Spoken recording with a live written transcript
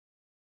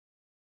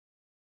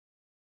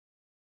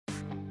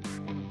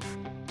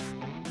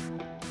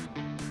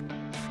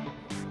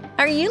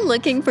Are you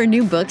looking for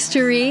new books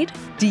to read?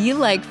 Do you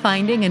like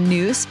finding a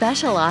new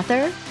special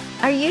author?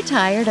 Are you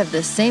tired of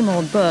the same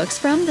old books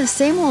from the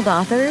same old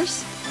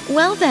authors?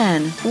 Well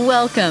then,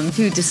 welcome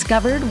to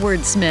Discovered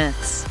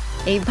Wordsmiths,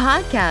 a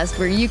podcast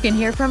where you can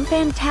hear from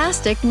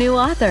fantastic new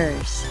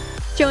authors.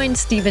 Join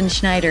Stephen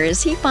Schneider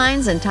as he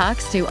finds and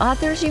talks to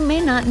authors you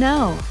may not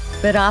know,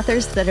 but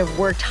authors that have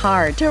worked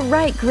hard to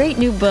write great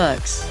new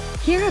books.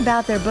 Hear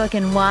about their book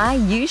and why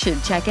you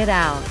should check it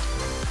out.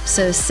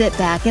 So sit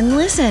back and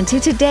listen to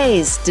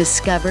today's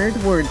Discovered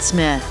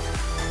Wordsmith.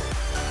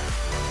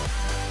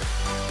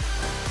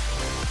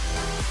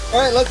 All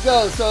right, let's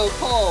go. So,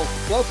 Paul,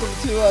 welcome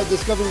to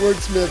Discovered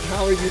Wordsmith.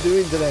 How are you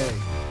doing today?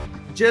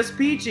 Just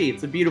peachy.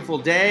 It's a beautiful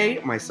day.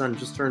 My son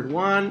just turned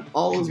 1.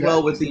 All is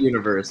well with the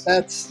universe.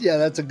 That's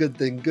a good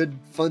thing. Good,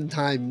 fun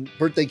time.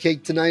 Birthday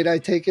cake tonight, I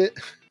take it?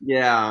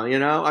 Yeah, he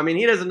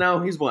doesn't know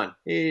he's 1.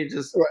 He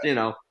just,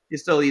 he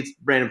still eats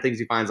random things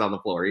he finds on the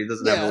floor. He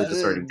doesn't have really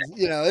discerning.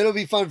 It'll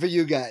be fun for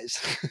you guys.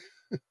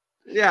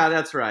 Yeah,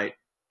 that's right.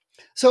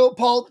 So,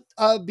 Paul,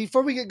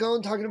 before we get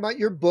going talking about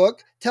your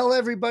book, tell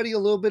everybody a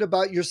little bit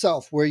about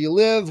yourself, where you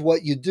live,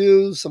 what you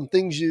do, some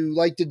things you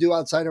like to do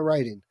outside of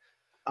writing.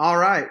 All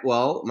right.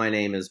 Well, my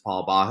name is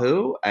Paul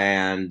Bahou,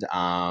 and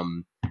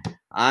I'm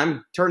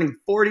turning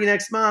 40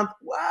 next month.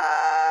 What?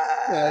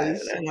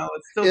 Nice. I know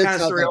it's still kind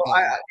of surreal.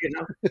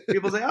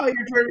 People say, "Oh,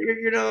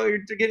 you're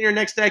getting your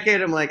next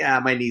decade." I'm like,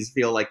 my knees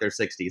feel like they're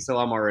 60, so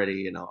I'm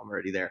already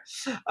there.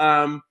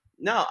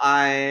 No,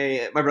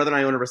 my brother and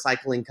I own a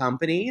recycling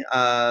company.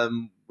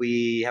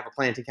 We have a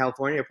plant in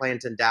California, a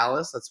plant in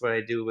Dallas. That's what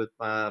I do with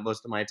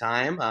most of my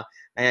time. I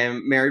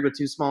am married with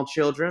 2 small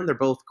children. They're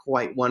both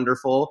quite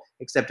wonderful,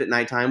 except at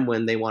nighttime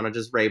when they want to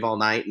just rave all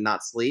night and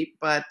not sleep.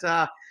 But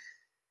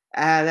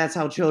that's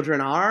how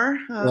children are.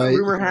 Right.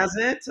 Rumor has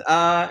it.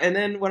 And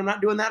then when I'm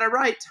not doing that, I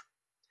write.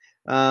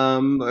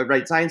 I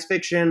write science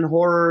fiction,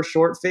 horror,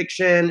 short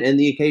fiction, and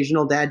the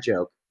occasional dad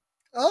joke.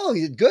 Oh,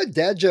 good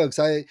dad jokes.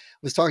 I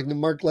was talking to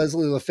Mark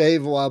Leslie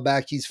Lefebvre a while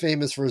back. He's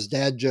famous for his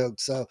dad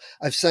jokes. So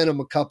I've sent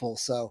him a couple.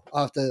 So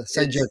I'll have to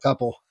send you a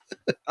couple.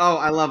 Oh,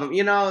 I love them.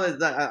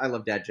 I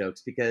love dad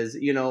jokes because,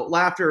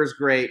 laughter is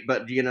great,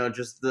 but,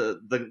 just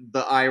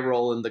the eye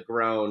roll and the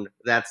groan,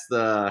 that's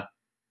the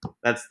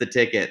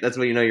ticket. That's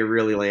when you're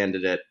really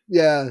landed it.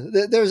 Yeah.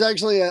 There's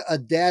actually a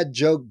dad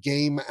joke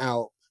game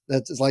out.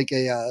 That's like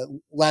a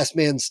last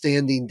man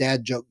standing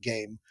dad joke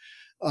game.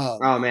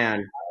 Oh man.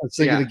 I was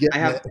thinking of getting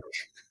it.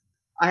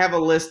 I have a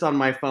list on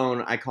my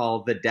phone I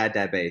call the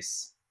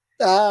Database.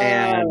 Oh.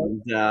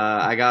 And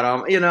I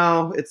got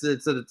it's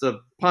a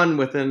pun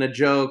within a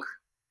joke,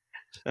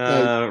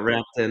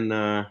 wrapped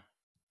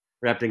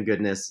in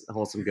goodness,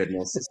 wholesome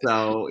goodness.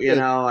 So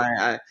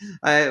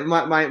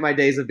my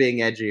days of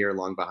being edgy are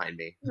long behind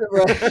me.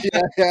 Right?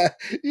 Yeah.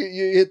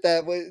 You hit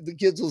that way. The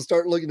kids will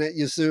start looking at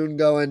you soon,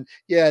 going,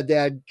 "Yeah,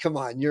 Dad, come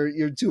on,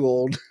 you're too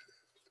old."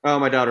 Oh,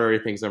 my daughter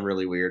already thinks I'm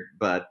really weird,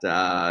 but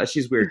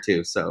she's weird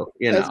too. So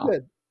That's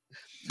good.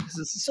 This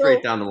is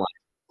straight down the line.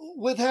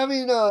 With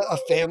having a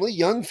family,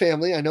 young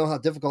family, I know how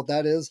difficult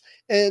that is.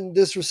 And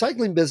this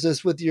recycling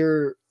business with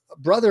your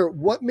brother,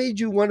 what made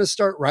you want to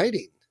start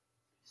writing?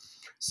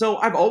 So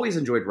I've always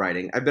enjoyed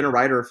writing. I've been a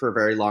writer for a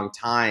very long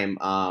time.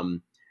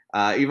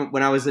 Even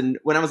when I was in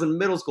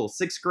middle school,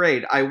 6th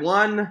grade, I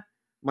won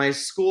my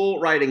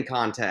school writing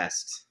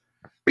contest.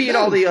 Beat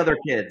all the other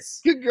kids.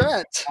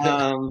 Congrats.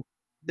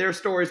 Their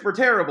stories were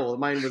terrible.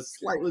 Mine was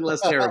slightly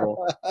less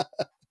terrible.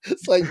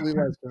 Slightly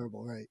less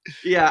terrible, right?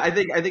 Yeah, I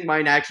think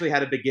mine actually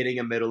had a beginning,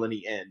 a middle, and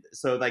the end.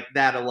 So like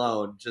that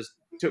alone just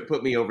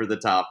put me over the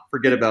top.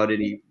 Forget about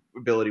any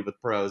ability with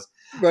prose.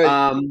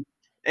 Right.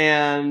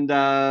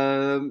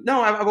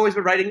 No, I've always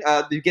been writing.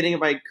 The beginning of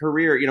my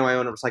career, I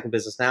own a recycling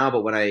business now,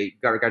 but when I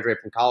graduated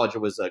from college, I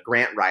was a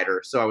grant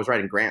writer. So I was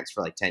writing grants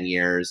for like 10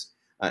 years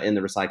in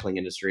the recycling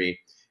industry.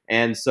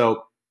 And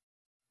so,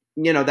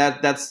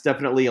 that's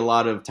definitely a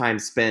lot of time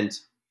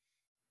spent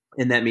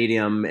in that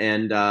medium.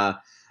 And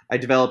I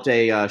developed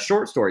a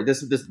short story.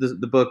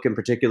 The book in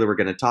particular we're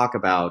going to talk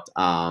about,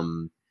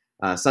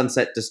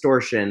 Sunset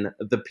Distortion,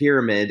 The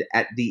Pyramid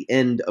at the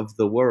End of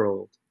the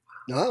World.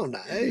 Oh,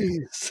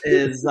 nice.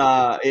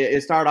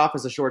 It started off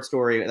as a short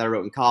story that I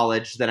wrote in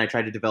college. Then I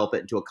tried to develop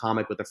it into a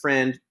comic with a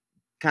friend.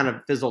 Kind of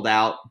fizzled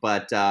out,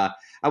 but I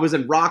was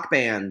in rock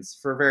bands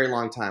for a very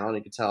long time. I don't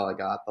even tell I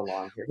got the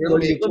long hair.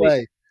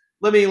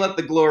 Let me let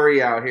the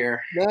glory out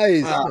here.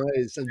 Nice,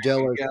 nice. I'm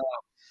jealous.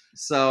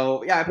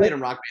 So yeah, I played in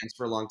rock bands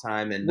for a long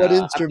time. And what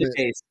instrument?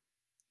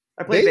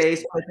 I play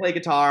bass. I play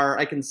guitar.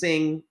 I can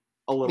sing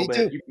a little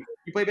bit.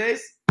 You play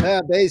bass? Yeah,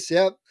 bass.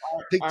 Yep.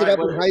 Picked it up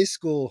in high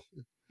school.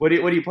 What do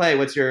you play?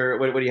 What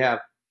do you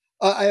have?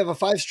 I have a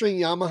 5-string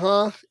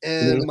Yamaha,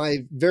 and my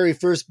very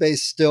first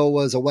bass still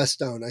was a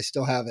Westone. I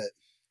still have it.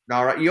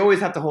 All right. You always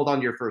have to hold on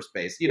to your first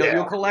bass.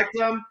 You'll collect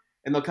them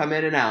and they'll come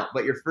in and out,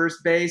 but your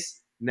first bass,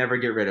 never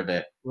get rid of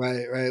it.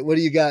 Right. What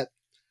do you got?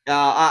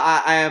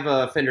 I have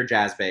a Fender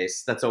Jazz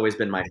bass. That's always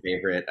been my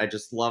favorite. I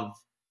just love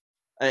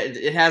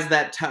it. Has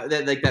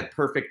that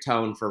perfect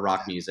tone for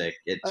rock music.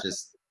 It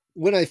just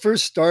when I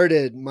first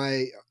started,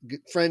 my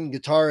friend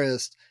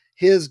guitarist,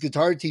 his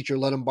guitar teacher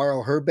let him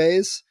borrow her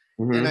bass,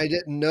 and I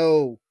didn't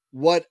know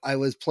what I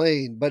was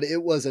playing, but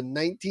it was a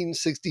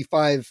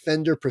 1965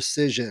 Fender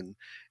Precision.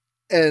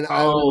 And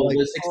I was Oh, like,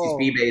 the 60s oh,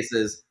 P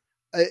bases.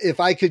 if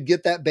I could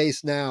get that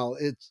bass now,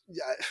 it's,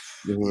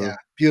 yeah,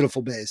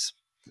 beautiful bass.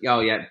 Oh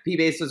yeah, P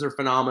basses are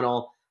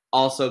phenomenal.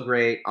 Also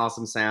great,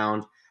 awesome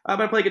sound. But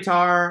I play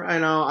guitar. I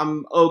know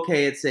I'm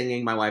okay at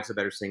singing. My wife's a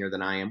better singer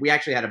than I am. We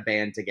actually had a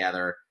band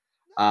together.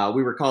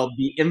 We were called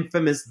the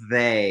Infamous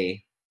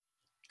They,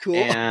 Cool.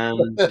 and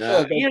the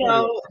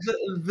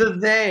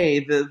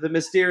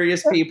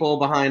mysterious people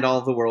behind all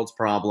of the world's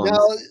Now, problems.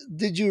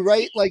 did you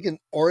write like an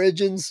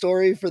origin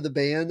story for the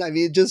band? I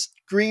mean, it just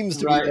screams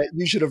to me Right. that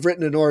you should have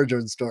written an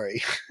origin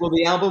story. Well,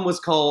 the album was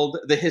called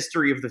 "The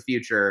History of the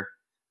Future,"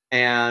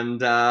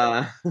 and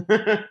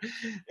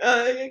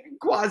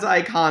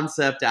quasi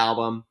concept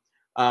album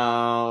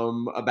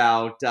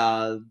about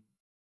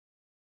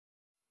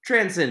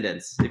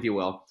transcendence, if you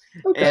will.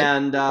 Okay.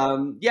 And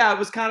yeah, it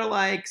was kind of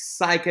like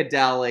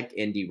psychedelic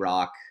indie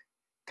rock,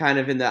 kind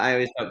of in the. I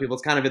always tell people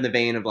it's kind of in the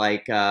vein of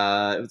like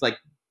it was like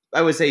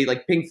I would say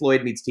like Pink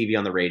Floyd meets TV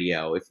on the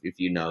radio, if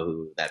you know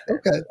who that band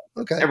Okay. is.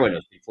 Okay. Everyone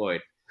knows Pink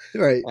Floyd.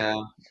 Right.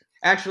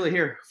 Actually,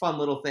 here, fun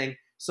little thing.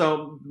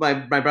 So my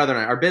brother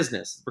and I, our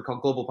business, we're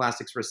called Global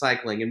Plastics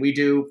Recycling, and we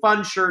do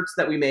fun shirts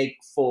that we make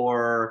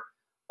for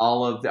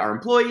all of our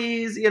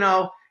employees.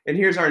 And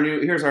here's our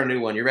new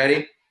one. You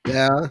ready?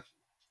 Yeah.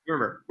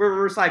 Remember,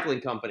 we're a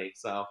recycling company,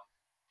 so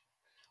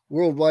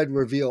Worldwide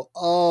reveal.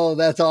 Oh,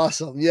 that's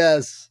awesome.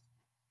 Yes.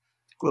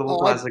 Global Oh,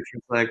 Plastics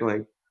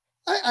Recycling.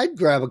 I'd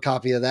grab a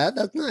copy of that.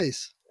 That's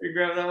nice. You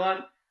grab that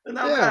one?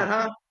 Not Yeah. bad,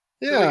 huh?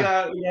 So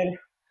Yeah.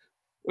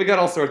 we got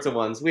all sorts of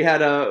ones. We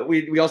had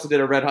we also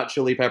did a Red Hot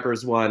Chili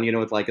Peppers one,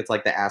 with like it's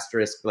like the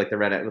asterisk, like the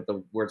red with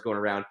the words going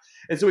around.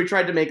 And so we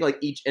tried to make like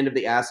each end of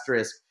the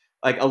asterisk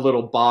like a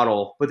little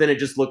bottle, but then it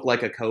just looked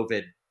like a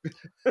COVID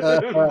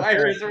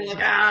virus. We're like,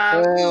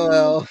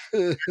 well,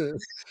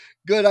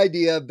 good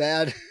idea.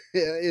 Bad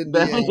in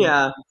the end.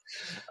 yeah.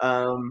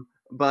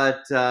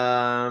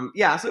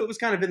 Yeah, so it was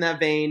kind of in that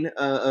vein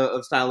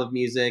of style of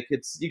music.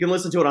 You can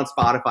listen to it on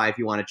Spotify if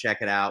you want to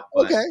check it out.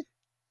 But Okay.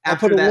 I'll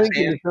put after a that link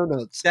in band, the show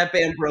notes. that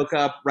band broke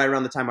up right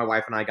around the time my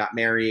wife and I got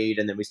married,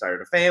 and then we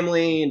started a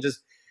family, and just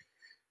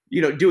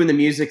doing the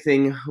music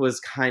thing was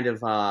kind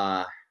of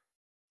not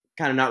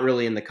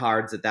really in the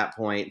cards at that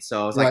point.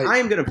 So I was like, Right. I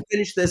am going to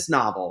finish this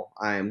novel.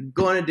 I'm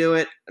going to do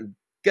it. I'm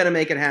going to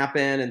make it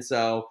happen. And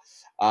so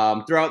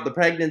throughout the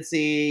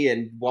pregnancy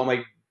and while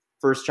my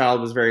first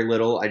child was very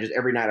little,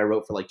 every night I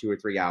wrote for like 2 or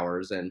 3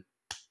 hours and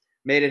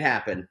made it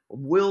happen.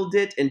 Willed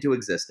it into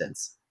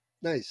existence.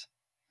 Nice.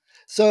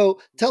 So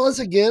tell us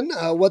again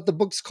what the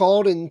book's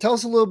called and tell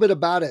us a little bit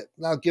about it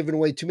without giving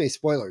away too many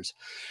spoilers.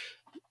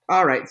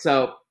 All right.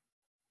 So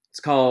it's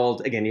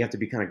called, again, you have to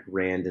be kind of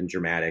grand and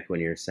dramatic when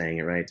you're saying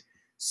it, right?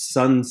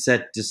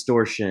 Sunset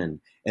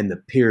Distortion and the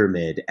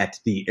Pyramid at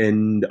the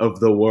End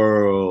of the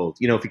World.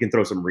 If you can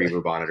throw some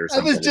reverb on it or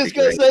something. I was just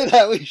going to say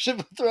that. We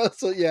should throw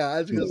some, yeah. I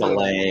was going to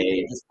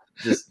delay.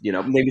 Just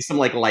maybe some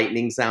like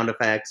lightning sound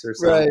effects or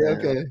something. Right,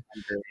 okay.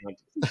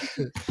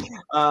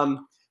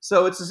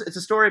 So it's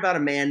a story about a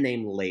man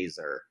named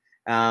Laser.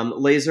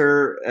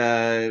 Laser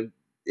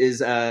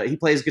he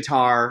plays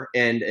guitar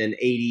in an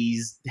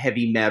 80s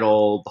heavy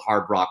metal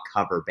hard rock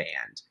cover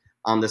band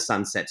on the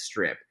Sunset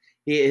Strip.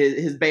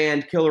 His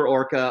band Killer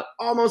Orca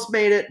almost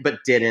made it but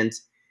didn't,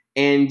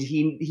 and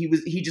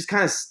he just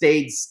kind of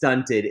stayed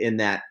stunted in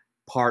that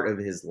part of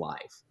his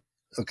life.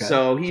 Okay.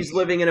 So he's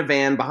living in a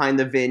van behind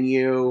the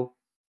venue.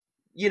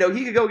 He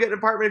could go get an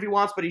apartment if he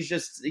wants, but he's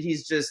just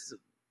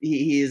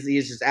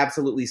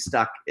absolutely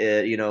stuck.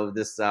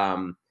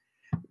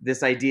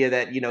 This idea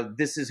that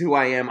this is who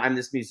I am. I'm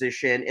this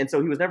musician, and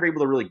so he was never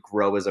able to really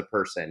grow as a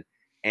person.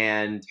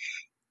 And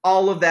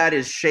all of that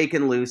is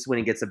shaken loose when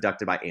he gets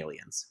abducted by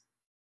aliens.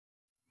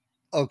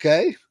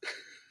 Okay.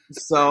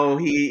 So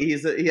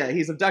he's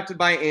abducted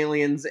by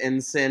aliens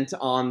and sent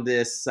on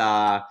this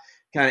kind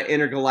of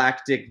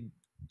intergalactic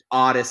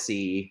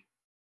odyssey.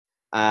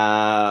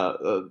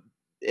 And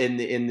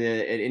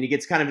he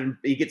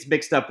gets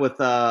mixed up with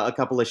a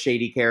couple of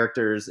shady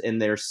characters in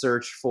their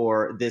search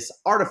for this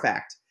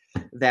artifact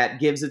that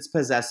gives its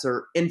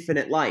possessor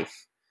infinite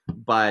life.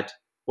 But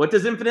what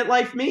does infinite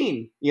life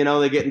mean?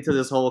 They get into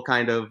this whole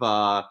kind of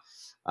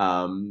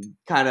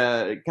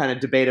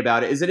debate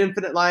about it. Is it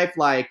infinite life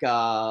like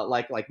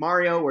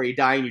Mario, where you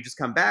die and you just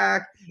come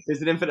back?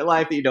 Is it infinite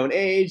life that you don't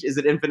age? Is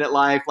it infinite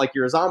life like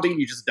you're a zombie and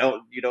you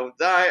don't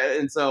die?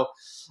 And so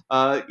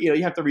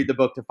you have to read the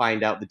book to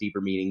find out the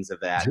deeper meanings of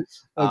that.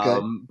 Okay.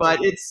 But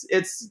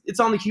it's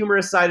on the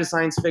humorous side of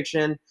science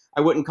fiction.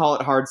 I wouldn't call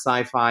it hard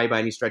sci-fi by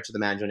any stretch of the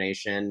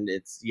imagination.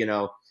 It's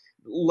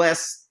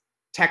less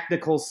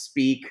technical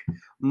speak,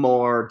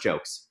 more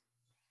jokes.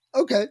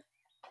 Okay.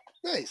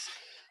 Nice.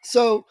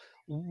 So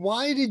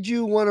why did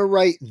you want to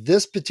write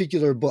this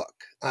particular book?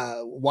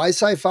 Why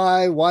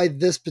sci-fi? Why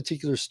this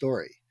particular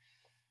story?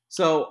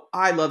 So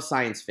I love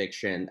science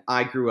fiction.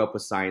 I grew up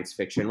with science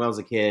fiction when I was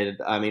a kid.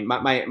 I mean,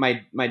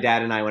 my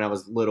dad and I, when I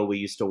was little, we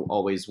used to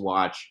always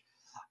watch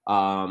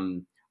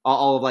um,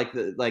 all of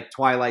like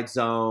Twilight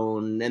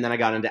Zone, and then I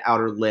got into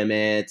Outer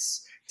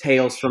Limits,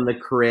 Tales from the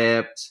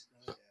Crypt,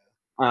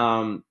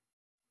 um,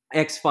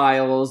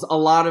 X-Files, a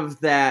lot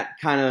of that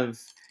kind of,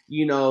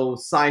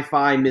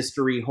 sci-fi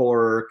mystery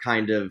horror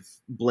kind of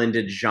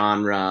blended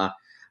genre,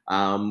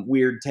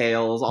 Weird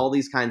Tales, all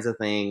these kinds of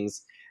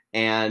things.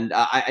 And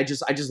I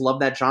just love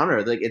that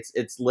genre. Like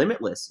it's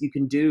limitless. You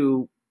can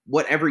do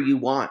whatever you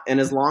want, and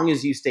as long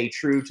as you stay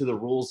true to the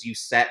rules you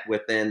set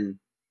within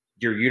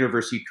your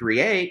universe you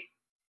create,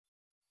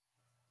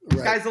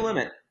 sky's the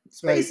limit.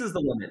 Space is the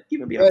limit,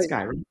 even beyond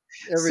sky. Right?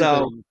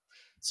 Everything.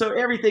 So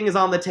everything is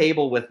on the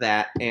table with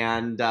that.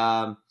 And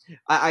I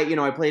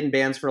played in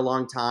bands for a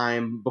long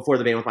time. Before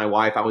the band with my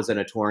wife, I was in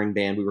a touring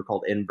band. We were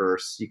called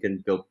Inverse. You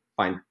can go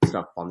find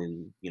stuff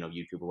on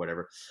YouTube or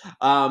whatever.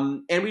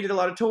 And we did a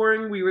lot of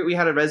touring. We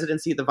had a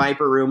residency at the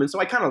Viper Room, and so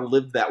I kind of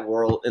lived that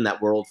world in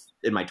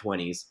my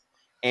 20s.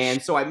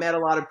 And so I met a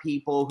lot of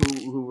people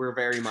who were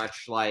very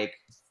much like,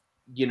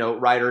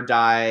 ride or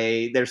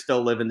die. They're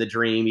still living the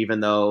dream, even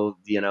though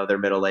they're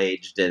middle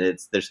aged, and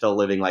they're still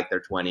living like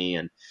they're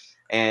 20.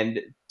 And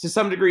to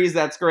some degrees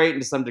that's great,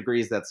 and to some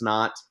degrees that's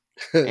not.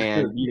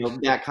 And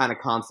that kind of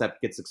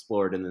concept gets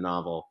explored in the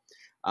novel.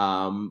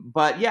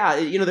 But yeah,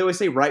 they always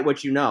say write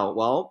what you know.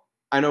 Well,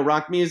 I know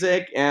rock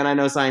music and I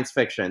know science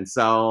fiction,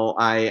 so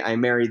I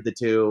married the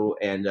two,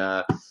 and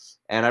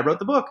I wrote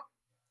the book.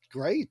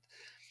 Great.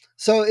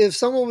 So if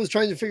someone was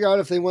trying to figure out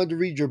if they wanted to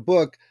read your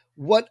book,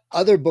 what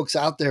other books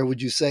out there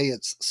would you say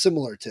it's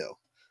similar to?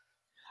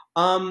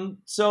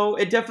 So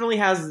it definitely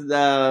has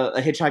a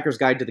Hitchhiker's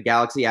Guide to the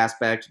Galaxy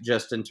aspect,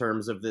 just in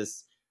terms of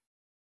this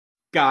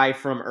guy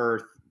from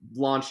Earth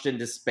launched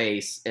into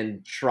space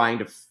and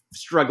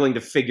struggling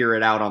to figure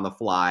it out on the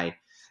fly.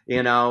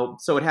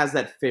 So it has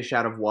that fish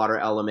out of water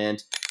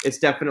element. It's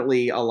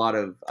definitely a lot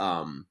of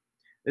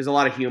there's a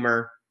lot of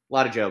humor, a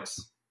lot of jokes,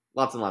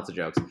 lots and lots of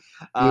jokes.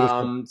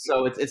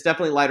 So it's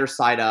definitely lighter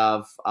side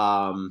of.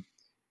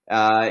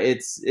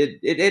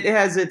 It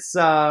has its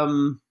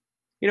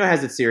it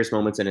has its serious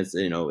moments, and it's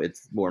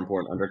more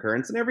important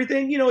undercurrents and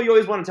everything. You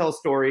always want to tell a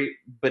story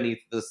beneath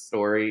the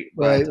story,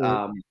 but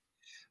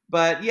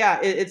but yeah,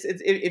 it's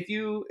if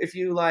you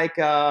like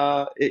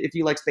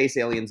space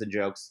aliens and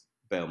jokes,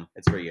 boom,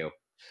 it's for you.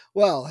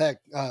 Well, heck,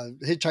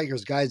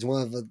 Hitchhiker's Guide is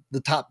one of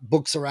the top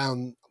books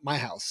around my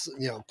house.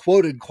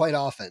 Quoted quite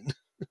often.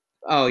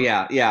 Oh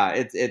yeah.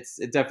 It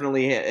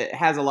definitely it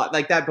has a lot.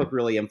 Like that book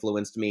really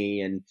influenced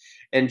me, and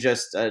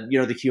just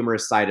the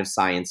humorous side of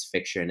science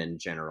fiction in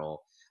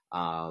general.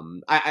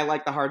 I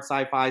like the hard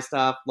sci-fi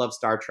stuff. Love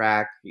Star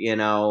Trek,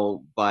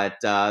 but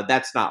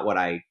that's not what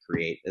I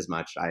create as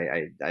much.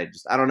 I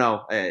don't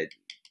know. I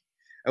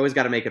always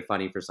got to make it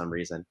funny for some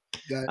reason.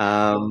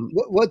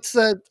 What's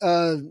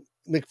that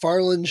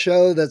McFarlane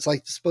show that's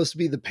like supposed to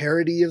be the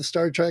parody of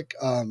Star Trek?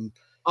 The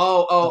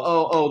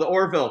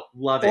Orville.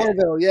 Love it.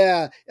 Orville,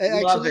 yeah.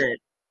 Love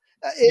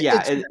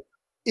Actually,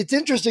 it's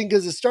interesting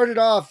because it started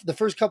off the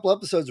first couple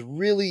episodes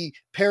really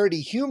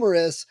parody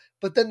humorous,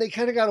 but then they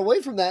kind of got away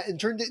from that and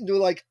turned it into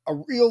like a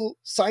real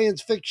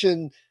science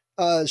fiction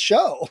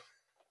show.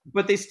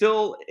 But they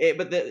still,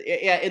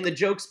 and the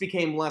jokes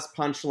became less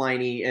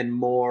punchliney and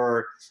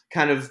more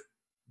kind of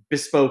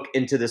bespoke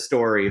into the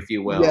story, if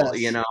you will. Yes.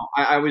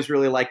 I always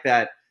really like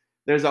that.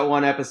 There's that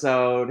one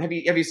episode. Have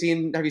you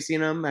seen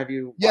them? Have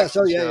you? Yes.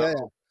 Oh yeah.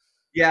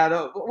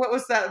 Yeah. What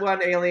was that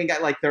one alien guy?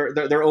 Like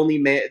they're only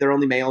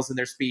males in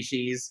their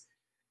species,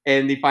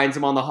 and he finds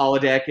them on the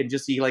holodeck, and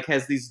just he like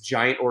has these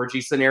giant orgy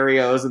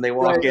scenarios, and they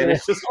walk in, and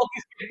it's just all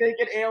these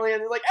naked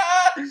aliens. Like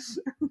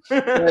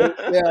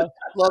yeah,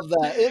 love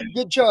that.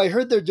 Good show. I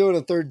heard they're doing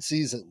a third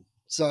season,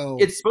 so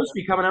it's supposed to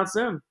be coming out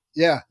soon.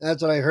 Yeah,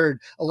 that's what I heard.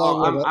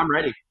 I'm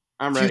ready.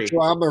 I'm ready.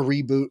 Futurama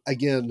reboot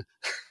again.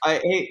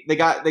 They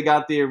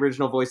got the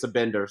original voice of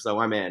Bender, so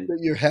I'm in.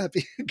 You're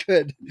happy?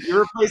 Good.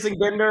 You're replacing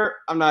Bender?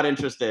 I'm not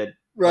interested.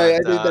 Right, I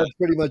think that's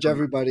pretty much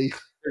everybody.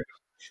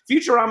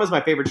 Futurama is my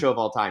favorite show of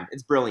all time.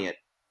 It's brilliant.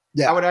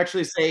 Yeah. I would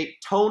actually say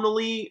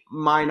tonally,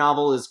 my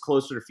novel is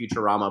closer to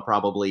Futurama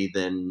probably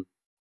than,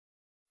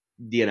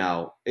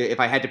 if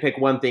I had to pick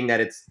one thing that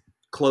it's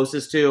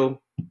closest to,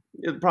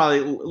 it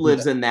probably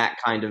lives in that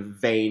kind of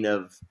vein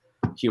of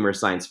humor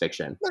science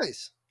fiction.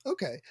 Nice.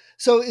 Okay.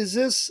 So is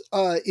this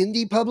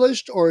indie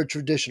published or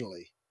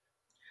traditionally?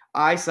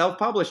 I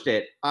self-published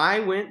it.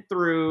 I went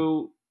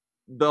through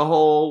the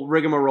whole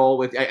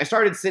rigmarole I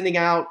started sending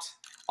out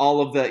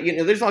all of the,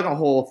 there's like a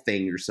whole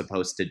thing you're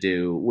supposed to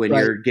do when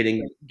you're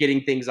getting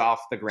things off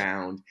the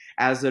ground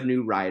as a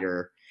new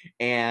writer.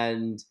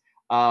 And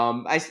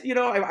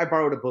I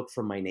borrowed a book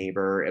from my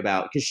neighbor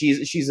because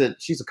she's a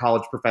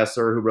college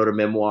professor who wrote a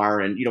memoir,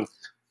 and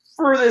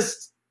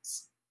furthest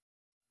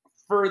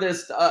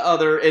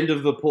other end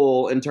of the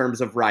pool in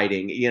terms of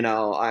writing.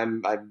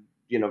 I'm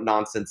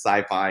nonsense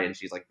sci-fi, and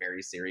she's like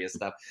very serious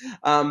stuff.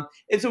 And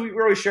so we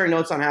were always sharing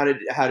notes on how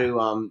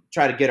to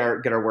try to get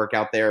our work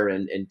out there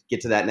and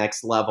get to that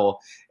next level.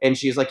 And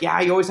she's like, yeah,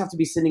 you always have to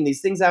be sending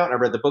these things out. And I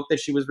read the book that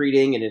she was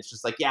reading, and it's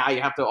just like, yeah,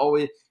 you have to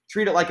always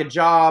treat it like a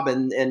job,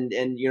 and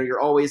you're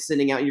always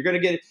sending out. You're gonna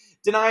get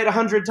denied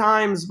 100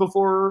 times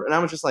before. And I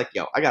was just like,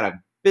 yo, I got a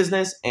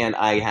business and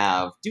I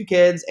have 2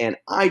 kids and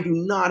I do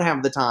not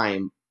have the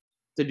time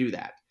to do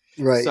that.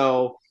 Right.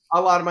 So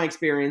a lot of my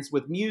experience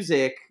with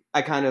music,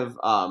 I kind of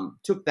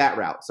took that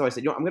route. So I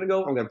said, I'm going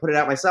to put it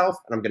out myself,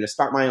 and I'm going to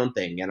start my own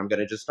thing, and I'm going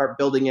to just start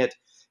building it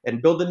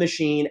and build the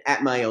machine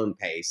at my own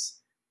pace.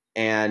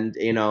 And,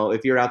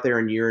 if you're out there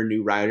and you're a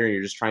new writer and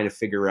you're just trying to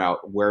figure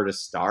out where to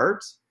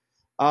start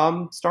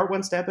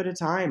one step at a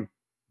time.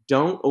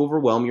 Don't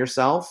overwhelm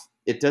yourself.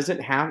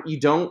 You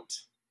don't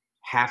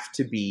have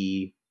to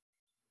be,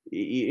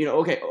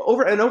 okay,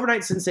 an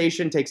overnight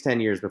sensation takes 10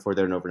 years before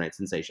they're an overnight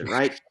sensation,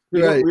 right?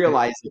 You don't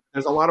realize it.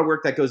 There's a lot of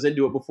work that goes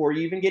into it before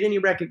you even get any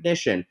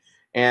recognition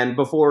and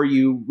before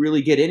you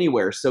really get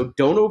anywhere. So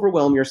don't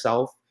overwhelm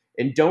yourself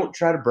and don't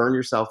try to burn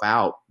yourself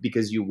out,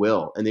 because you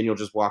will, and then you'll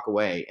just walk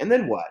away. And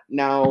then what?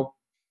 Now,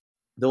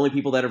 the only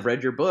people that have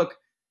read your book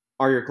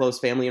are your close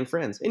family and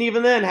friends. And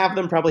even then, half of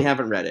them probably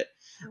haven't read it.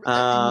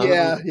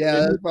 Yeah,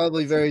 that's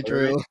probably very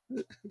true.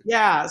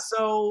 Yeah,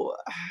 so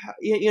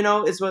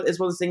it's one of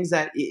those things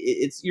that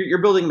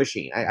you're building a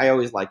machine. I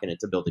always liken it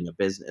to building a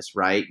business,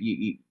 right?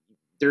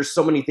 There's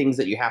so many things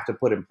that you have to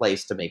put in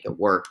place to make it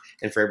work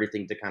and for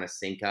everything to kind of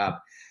sync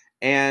up.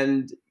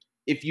 And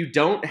if you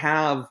don't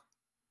have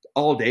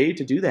all day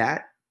to do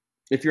that,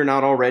 if you're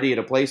not already at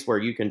a place where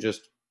you can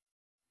just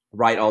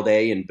write all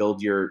day and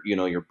build your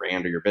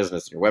brand or your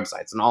business and your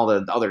websites and all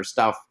the other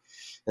stuff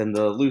and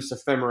the loose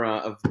ephemera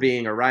of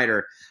being a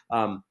writer,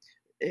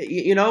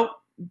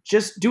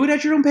 just do it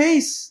at your own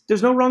pace.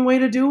 There's no wrong way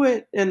to do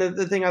it. And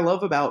the thing I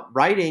love about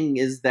writing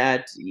is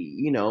that,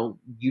 you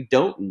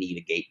don't need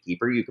a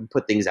gatekeeper. You can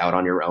put things out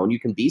on your own. You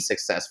can be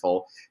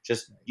successful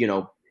just,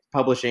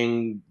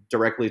 publishing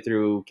directly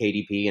through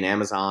KDP and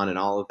Amazon and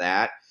all of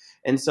that.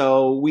 And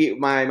so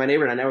my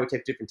neighbor and I, now we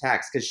take different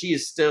tacks, because she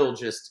is still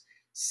just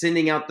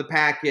sending out the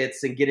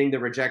packets and getting the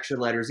rejection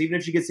letters, even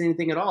if she gets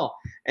anything at all.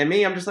 And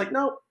me, I'm just like,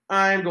 nope,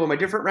 I'm going my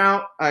different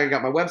route. I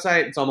got my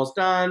website. It's almost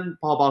done.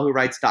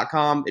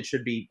 paulbahouwrites.com. It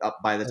should be up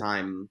by the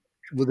time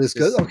this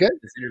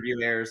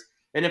interview airs.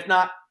 And if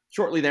not,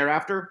 shortly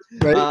thereafter.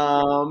 Right.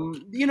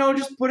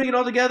 Just putting it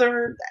all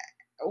together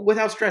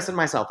without stressing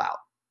myself out.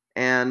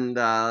 And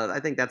I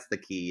think that's the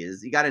key,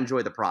 is you got to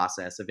enjoy the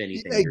process of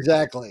anything.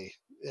 Exactly.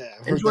 Yeah.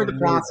 Enjoy the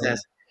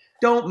process.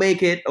 Don't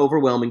make it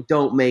overwhelming.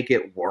 Don't make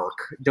it work.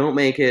 Don't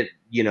make it,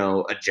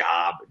 a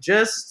job.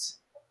 Just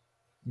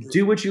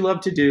do what you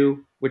love to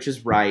do, which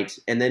is right.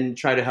 And then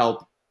try to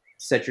help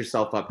set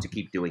yourself up to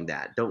keep doing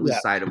that. Don't lose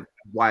sight of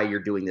why you're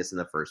doing this in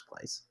the first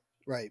place.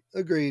 Right.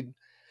 Agreed.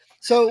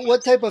 So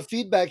what type of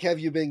feedback have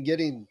you been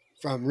getting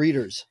from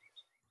readers?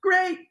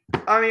 Great.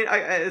 I mean,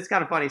 it's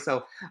kind of funny.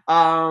 So,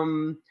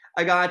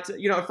 I got,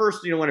 at first,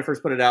 when I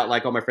first put it out,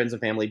 like all my friends and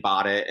family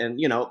bought it, and,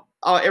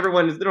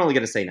 everyone, they're only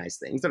going to say nice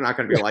things. They're not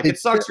going to be like, it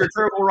sucks, you're a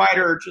terrible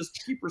writer,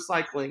 just keep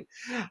recycling.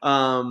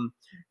 I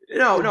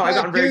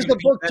got very here's the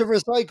book to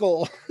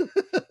recycle.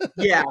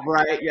 Yeah,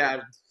 right.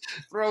 Yeah.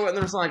 Throw it in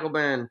the recycle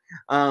bin.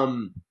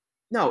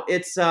 No,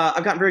 it's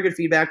I've gotten very good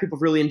feedback. People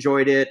have really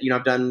enjoyed it.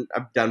 I've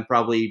done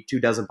probably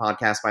 24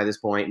 podcasts by this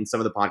point, and some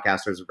of the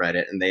podcasters have read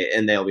it,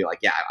 and they'll be like,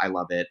 yeah, I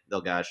love it.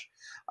 They'll gush.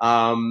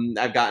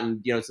 I've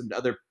gotten, some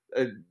other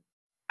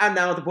I'm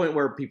now at the point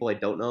where people I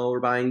don't know are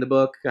buying the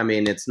book. I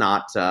mean, it's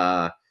not,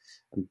 I'm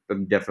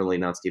definitely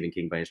not Stephen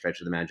King by any stretch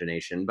of the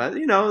imagination, but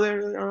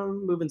they're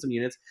moving some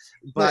units,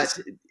 but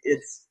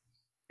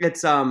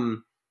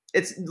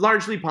it's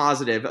largely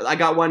positive. I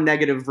got one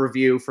negative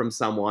review from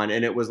someone,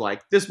 and it was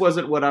like, this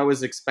wasn't what I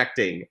was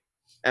expecting.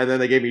 And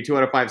then they gave me 2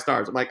 out of 5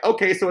 stars. I'm like,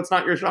 okay, so it's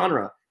not your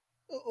genre.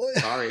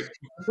 Sorry.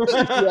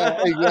 Yeah,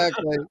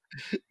 exactly.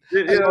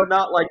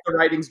 Not like the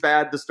writing's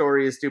bad, the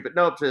story is stupid.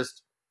 Nope,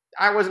 just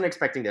I wasn't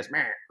expecting this.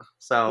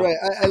 So right.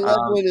 I love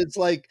when it's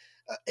like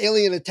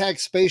alien attack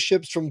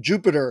spaceships from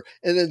Jupiter,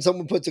 and then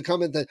someone puts a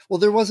comment that, well,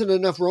 there wasn't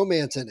enough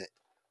romance in it.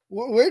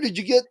 Where did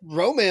you get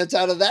romance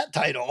out of that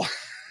title?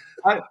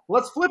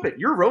 Let's flip it.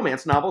 Your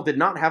romance novel did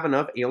not have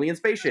enough alien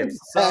spaceships.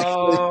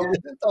 Exactly. So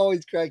It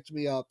always cracks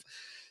me up.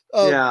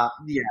 Yeah.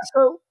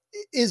 So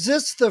is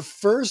this the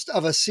first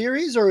of a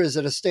series, or is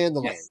it a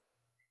standalone? Yes.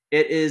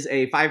 It is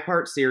a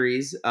 5-part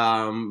series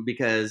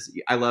because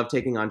I love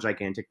taking on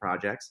gigantic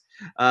projects.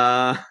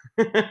 Like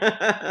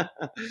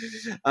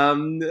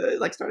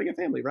starting a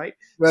family, right?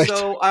 Right.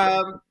 So,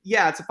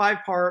 it's a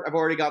 5-part. I've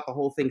already got the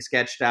whole thing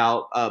sketched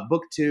out.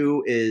 Book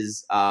 2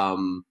 is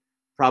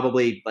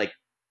probably like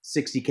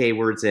 60K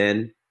words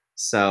in.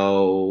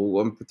 So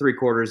I'm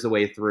 3/4 the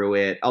way through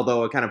it,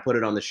 although I kind of put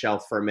it on the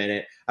shelf for a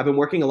minute. I've been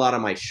working a lot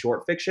on my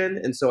short fiction,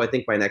 and so I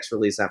think my next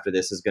release after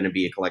this is going to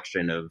be a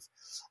collection of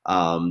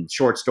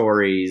short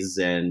stories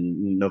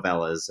and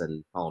novellas,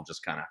 and I'll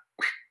just kind of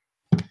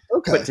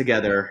put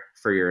together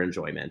for your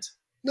enjoyment.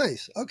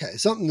 Nice. Okay.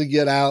 Something to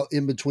get out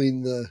in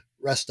between the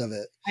rest of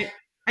it.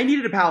 I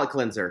needed a palate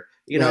cleanser,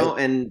 you know,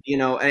 and, you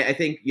know, I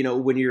think, you know,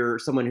 when you're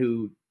someone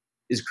who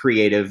is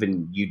creative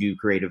and you do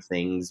creative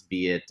things,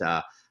 be it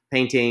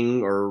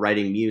painting or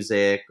writing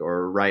music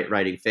or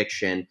writing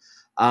fiction,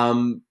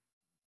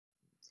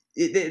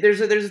 there's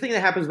a thing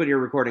that happens when you're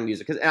recording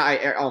music, because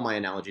all my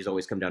analogies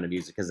always come down to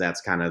music, because that's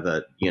kind of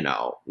the, you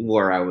know,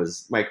 where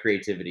my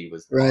creativity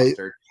was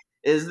fostered.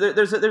 Is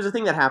there's a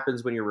thing that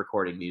happens when you're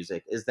recording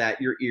music, is that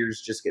your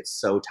ears just get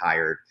so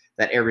tired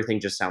that everything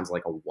just sounds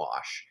like a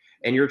wash,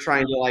 and you're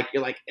trying to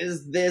you're like,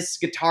 is this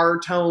guitar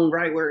tone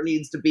right where it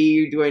needs to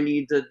be? Do I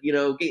need to, you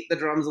know, gate the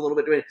drums a little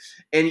bit?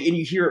 And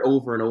you hear it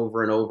over and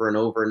over and over and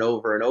over and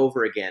over and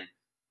over again,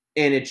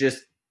 and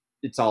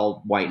it's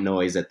all white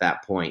noise at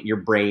that point. Your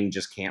brain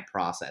just can't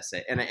process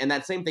it. And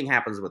that same thing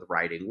happens with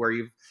writing, where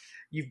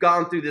you've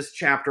gone through this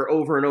chapter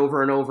over and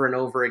over and over and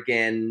over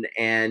again,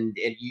 and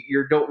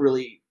you don't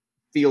really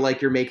feel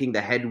like you're making the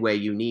headway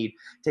you need.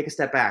 Take a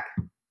step back,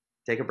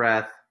 take a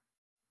breath.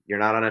 You're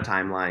not on a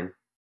timeline,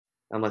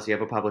 unless you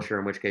have a publisher,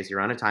 in which case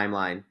you're on a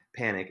timeline.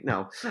 Panic.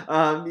 No,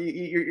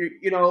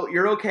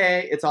 you're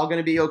okay. It's all going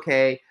to be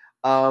okay.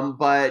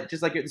 But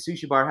just like at the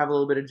sushi bar, have a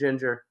little bit of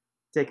ginger,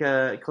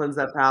 cleanse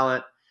that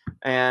palate.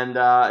 And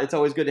it's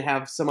always good to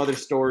have some other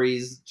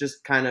stories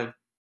just kind of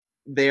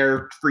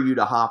there for you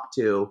to hop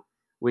to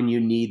when you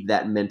need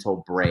that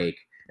mental break.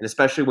 And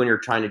especially when you're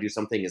trying to do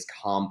something as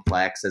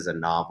complex as a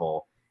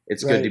novel,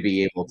 it's good to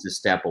be able to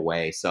step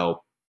away.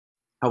 So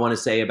I want to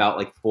say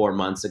about 4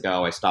 months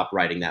ago, I stopped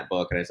writing that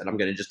book, and I said, I'm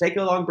going to just take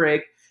a long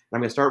break, and I'm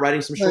going to start writing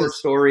some short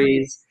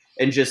stories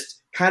and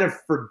just kind of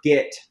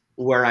forget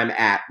where I'm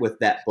at with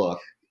that book.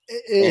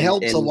 It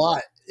helps a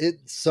lot. It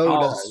does.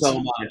 So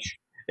much.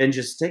 And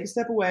just take a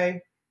step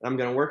away. I'm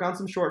going to work on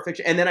some short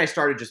fiction. And then I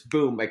started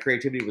boom, my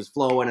creativity was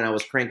flowing, and I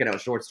was cranking out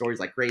short stories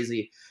like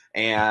crazy.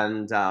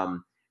 And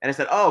I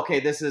said, oh, okay,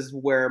 this is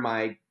where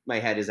my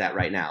head is at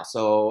right now.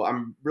 So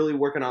I'm really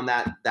working on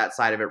that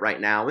side of it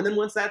right now. And then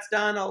once that's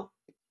done, I'll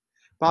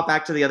pop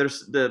back to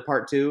the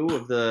part 2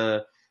 of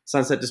the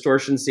Sunset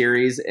Distortion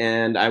series,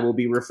 and I will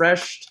be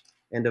refreshed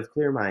and of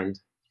clear mind.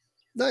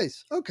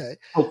 Nice. Okay.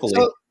 Hopefully.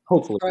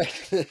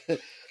 Right.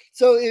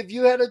 So if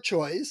you had a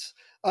choice,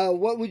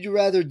 what would you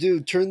rather do?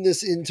 Turn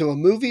this into a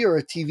movie or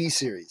a TV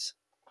series?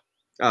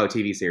 Oh,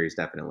 TV series,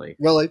 definitely.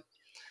 Really?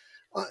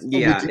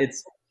 Yeah,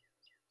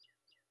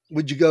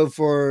 would you go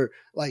for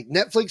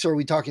Netflix, or are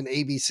we talking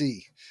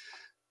ABC?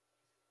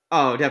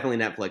 Oh, definitely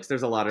Netflix.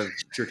 There's a lot of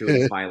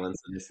gratuitous violence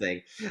in this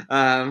thing.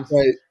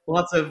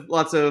 Lots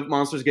of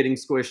monsters getting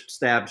squished,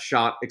 stabbed,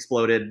 shot,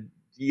 exploded.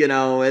 You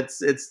know,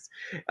 it's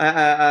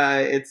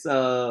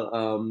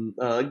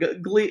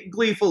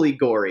gleefully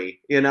gory.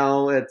 You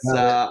know, it's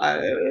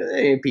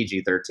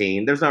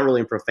PG-13. There's not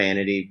really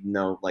profanity,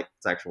 no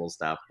sexual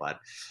stuff, but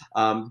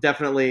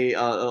definitely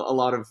a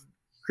lot of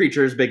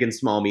creatures, big and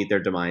small, meet their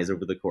demise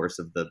over the course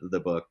of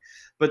the book.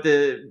 But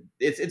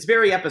it's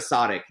very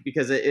episodic,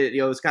 because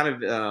it was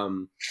kind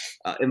of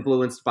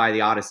influenced by the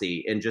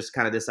Odyssey, and just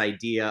kind of this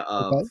idea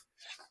of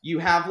you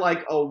have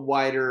a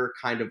wider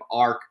kind of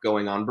arc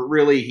going on, but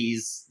really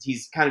he's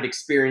kind of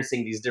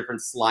experiencing these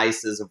different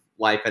slices of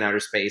life in outer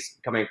space,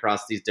 coming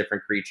across these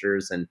different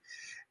creatures, and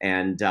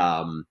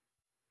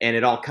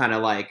it all kind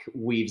of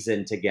weaves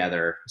in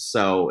together.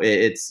 So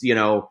it's, you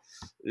know,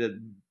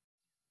 in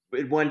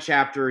one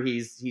chapter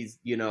he's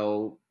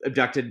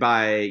abducted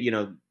by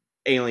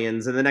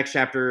aliens, and the next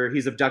chapter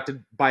he's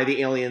abducted by the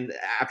alien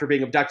after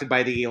being abducted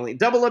by the alien.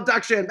 Double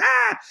abduction.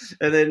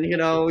 And then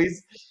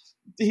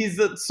he's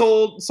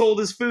sold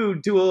his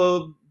food to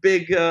a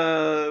big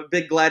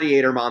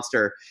gladiator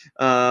monster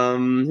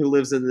who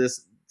lives in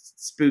this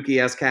spooky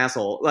ass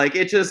castle.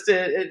 It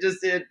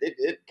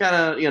kind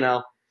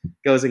of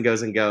goes and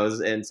goes and goes,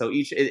 and so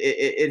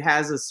it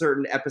has a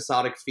certain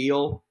episodic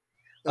feel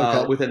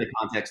within the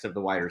context of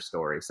the wider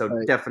story. So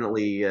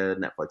definitely a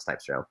Netflix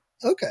type show.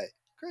 Okay,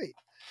 great.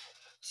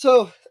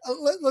 So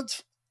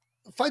let's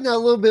find out a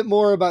little bit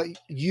more about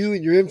you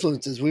and your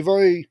influences. We've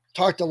already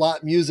talked a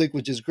lot music,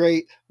 which is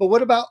great, but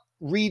what about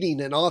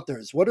reading and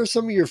authors? What are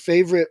some of your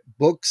favorite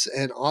books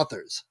and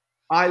authors?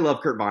 I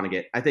love Kurt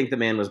Vonnegut. I think the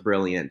man was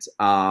brilliant.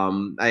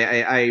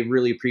 I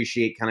really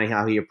appreciate kind of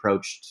how he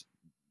approached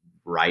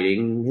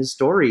writing his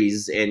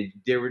stories, and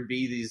there would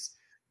be these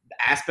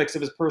aspects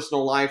of his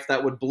personal life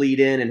that would bleed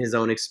in and his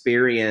own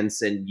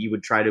experience, and you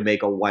would try to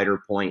make a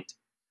wider point.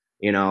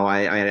 You know,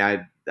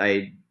 I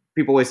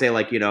people always say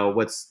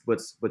what's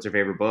your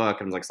favorite book?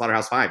 And I'm like,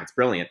 Slaughterhouse-Five. It's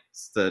brilliant.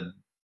 It's the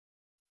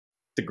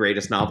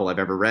greatest novel I've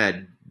ever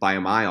read by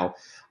a mile.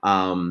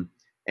 But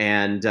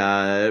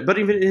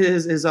even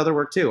his other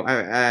work too.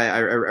 I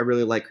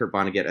really like Kurt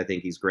Vonnegut. I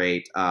think he's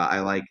great.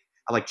 I like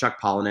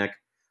Chuck Palahniuk.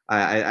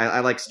 I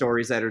like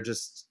stories that are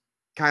just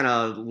kind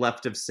of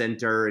left of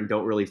center and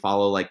don't really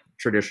follow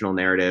traditional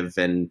narrative,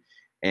 and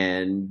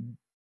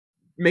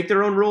make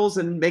their own rules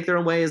and make their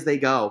own way as they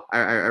go.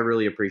 I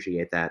really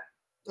appreciate that.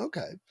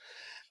 Okay.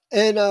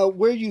 And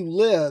where you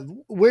live,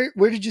 where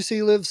did you say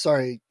you live?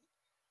 Sorry.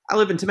 I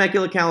live in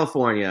Temecula,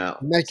 California.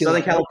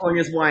 Southern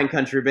California's wine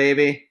country,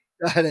 baby.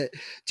 Got it.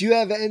 Do you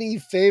have any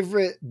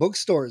favorite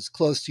bookstores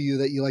close to you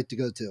that you like to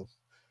go to?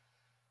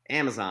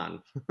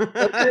 Amazon.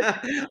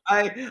 Okay.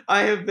 I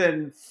have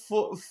been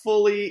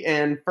fully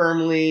and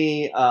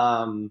firmly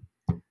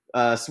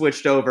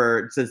switched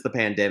over since the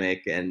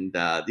pandemic, and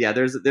yeah,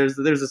 there's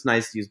this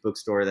nice used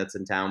bookstore that's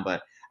in town,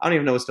 but I don't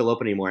even know it's still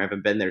open anymore. I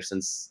haven't been there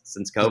since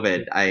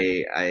COVID.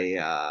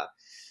 I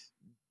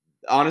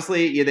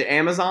honestly, either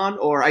Amazon,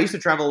 or I used to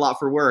travel a lot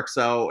for work,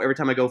 so every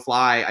time I go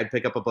fly, I'd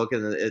pick up a book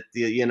in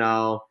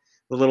the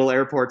little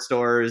airport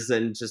stores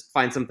and just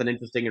find something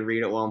interesting and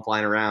read it while I'm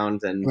flying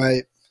around. And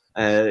right.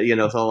 So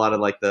a lot of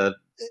like the.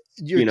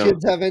 Do your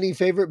kids have any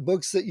favorite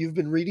books that you've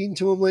been reading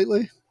to them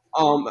lately?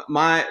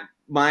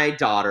 My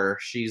daughter,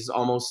 she's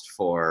almost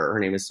 4. Her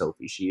name is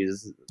Sophie. She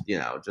is,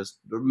 just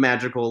a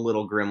magical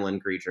little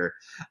gremlin creature.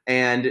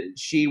 And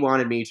she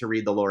wanted me to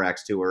read the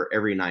Lorax to her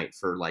every night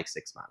for like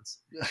 6 months.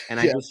 And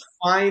I just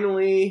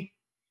finally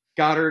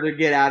got her to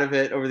get out of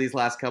it over these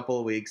last couple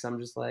of weeks. I'm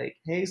just like,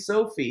 hey,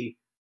 Sophie,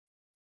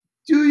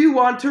 do you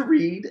want to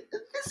read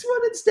this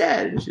one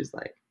instead? And she's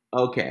like,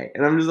 okay.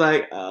 And I'm just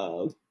like,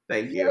 oh,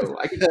 thank you.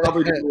 I can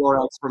probably do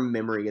Lorax from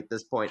memory at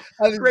this point.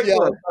 Great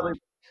book.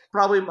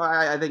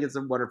 I think it's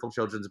a wonderful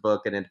children's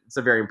book, and it's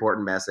a very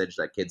important message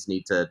that kids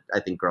need to, I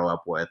think, grow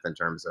up with in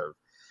terms of,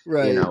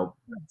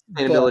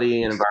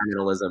 sustainability and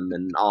environmentalism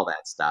and all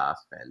that stuff.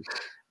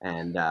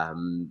 And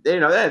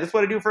that's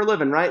what I do for a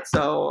living, right?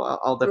 So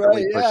I'll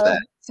definitely push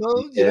that.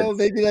 So,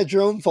 maybe that's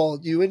your own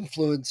fault. You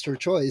influenced her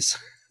choice.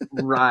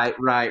 Right.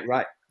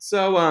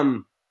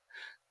 So,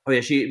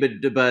 there's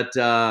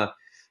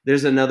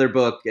another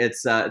book.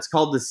 It's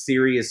called The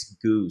Serious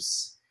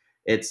Goose.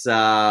 It's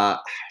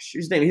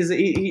his name.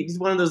 He's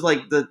one of those,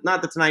 like,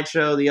 not the Tonight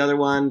Show, the other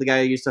one, the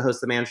guy who used to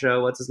host the Man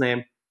Show. What's his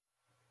name?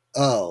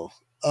 Oh,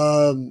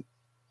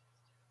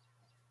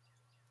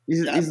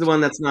 he's the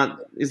one that's not.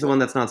 He's the one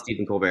that's not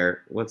Stephen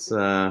Colbert. What's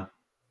you're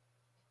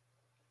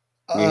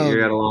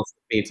at a loss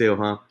with me too,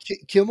 huh?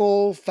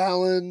 Kimmel,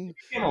 Fallon,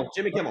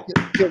 Jimmy Kimmel.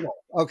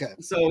 Okay.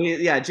 So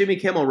Jimmy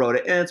Kimmel wrote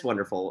it, and it's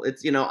wonderful.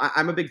 It's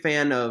I'm a big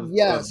fan of.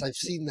 Yes, I've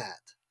seen that.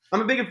 I'm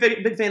a big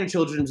fan of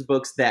children's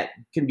books that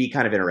can be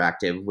kind of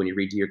interactive when you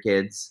read to your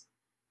kids,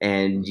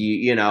 and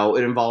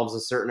it involves a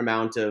certain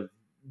amount of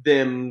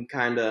them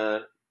kind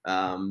of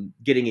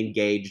getting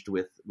engaged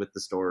with the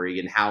story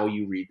and how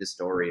you read the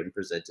story and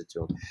present it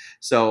to them.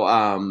 So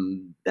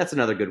that's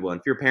another good one.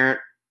 If you're a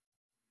parent,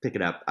 pick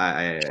it up.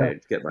 I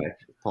get my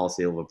Paul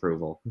seal of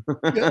approval.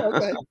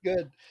 Okay,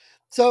 good.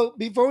 So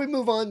before we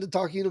move on to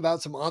talking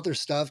about some author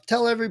stuff,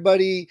 tell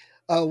everybody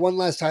one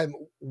last time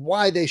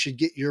why they should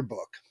get your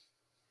book.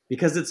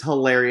 Because it's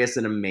hilarious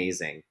and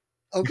amazing.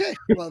 Okay,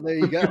 well, there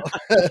you go.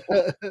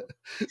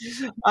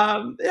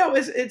 I'm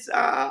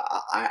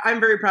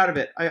very proud of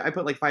it. I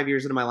put like 5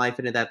 years into my life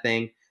into that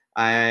thing.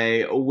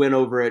 I went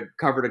over it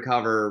cover to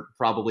cover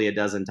probably a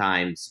dozen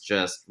times,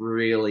 just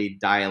really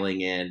dialing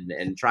in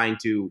and trying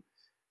to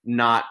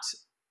not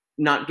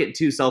get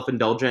too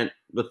self-indulgent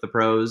with the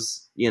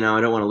prose. I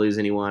don't want to lose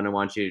anyone. I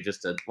want you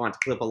just to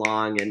clip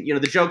along, and the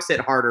jokes hit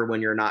harder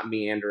when you're not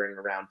meandering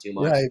around too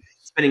much, right.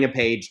 Spinning a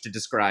page to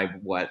describe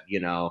what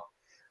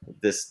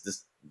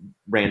this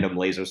random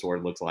laser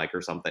sword looks like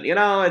or something.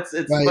 It's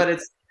right. But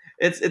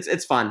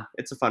it's fun.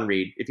 It's a fun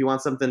read. If you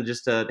want something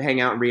just to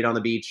hang out and read on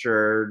the beach,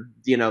 or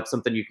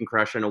something you can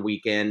crush in a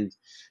weekend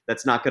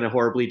that's not going to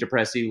horribly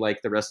depress you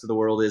like the rest of the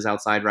world is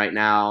outside right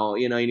now.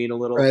 You need a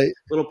little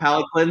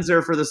palate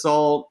cleanser for the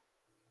soul.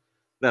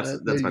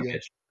 That's my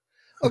pitch.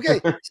 Okay,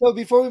 so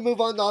before we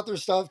move on to author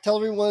stuff, tell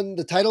everyone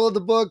the title of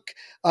the book,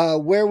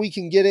 where we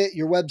can get it,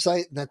 your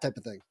website, and that type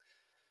of thing.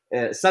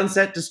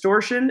 Sunset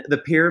Distortion, The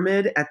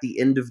Pyramid at the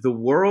End of the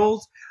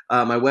World.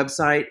 My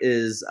website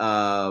is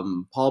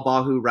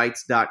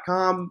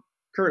paulbahouwrites.com.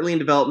 Currently in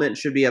development,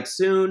 should be up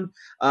soon.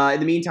 In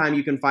the meantime,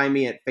 you can find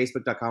me at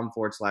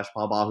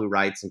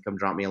facebook.com/paulbahouwrites and come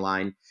drop me a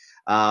line.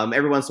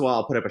 Every once in a while,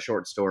 I'll put up a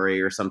short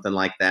story or something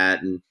like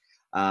that. And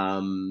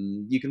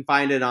you can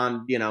find it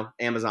on,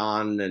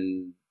 Amazon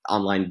and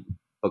online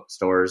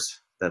bookstores.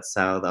 That's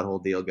how that whole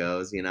deal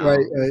goes, Right.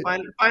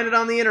 Find it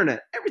on the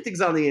internet. Everything's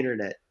on the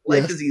internet.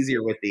 Life is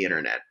easier with the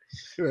internet.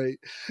 Right.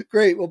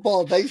 Great. Well,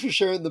 Paul, thanks for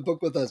sharing the book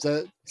with us.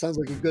 That sounds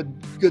like a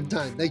good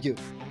time. Thank you.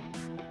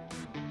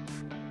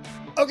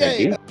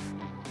 Okay.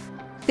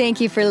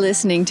 Thank you for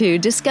listening to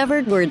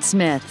Discovered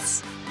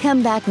Wordsmiths.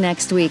 Come back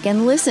next week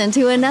and listen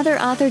to another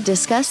author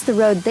discuss the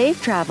road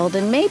they've traveled,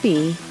 and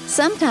maybe,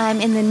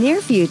 sometime in the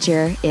near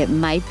future, it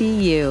might be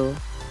you.